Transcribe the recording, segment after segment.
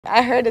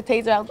I heard the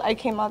taser. I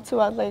came out too.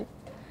 I was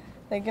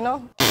like, you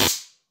know.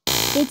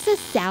 It's a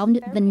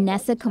sound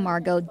Vanessa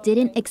Camargo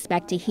didn't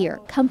expect to hear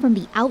come from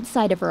the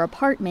outside of her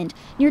apartment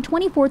near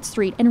 24th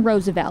Street and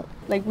Roosevelt.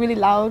 Like really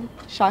loud,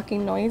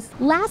 shocking noise.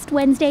 Last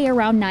Wednesday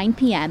around 9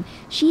 p.m.,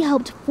 she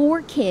helped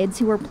 4 kids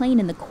who were playing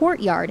in the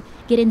courtyard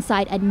get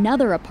inside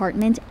another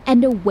apartment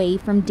and away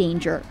from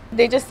danger.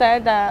 They just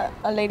said that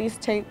that lady's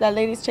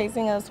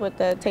chasing us with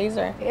the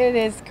taser. It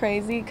is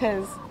crazy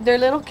because they're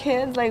little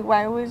kids. Like,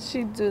 why would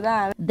she do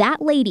that?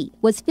 That lady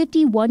was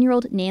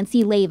 51-year-old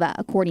Nancy Leyva,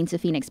 according to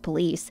Phoenix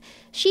police.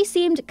 She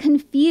seemed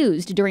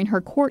confused during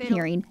her court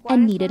hearing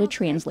and needed a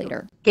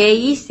translator. What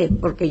is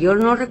it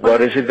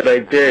that I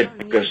did?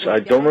 Because I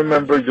don't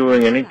remember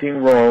doing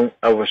anything wrong.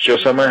 I was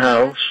just at my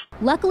house.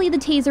 Luckily, the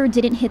taser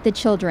didn't hit the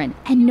children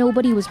and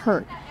nobody was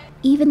hurt.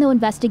 Even though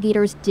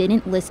investigators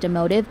didn't list a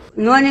motive,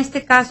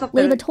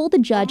 Leyva told the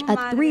judge a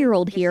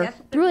 3-year-old here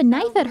threw a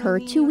knife at her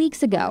 2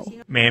 weeks ago.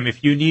 Ma'am,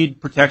 if you need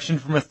protection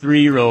from a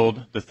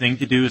 3-year-old, the thing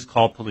to do is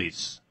call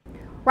police.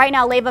 Right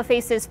now, Leyva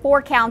faces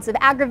 4 counts of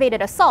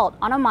aggravated assault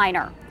on a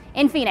minor.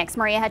 In Phoenix,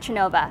 Maria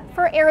Hechanova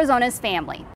for Arizona's Family.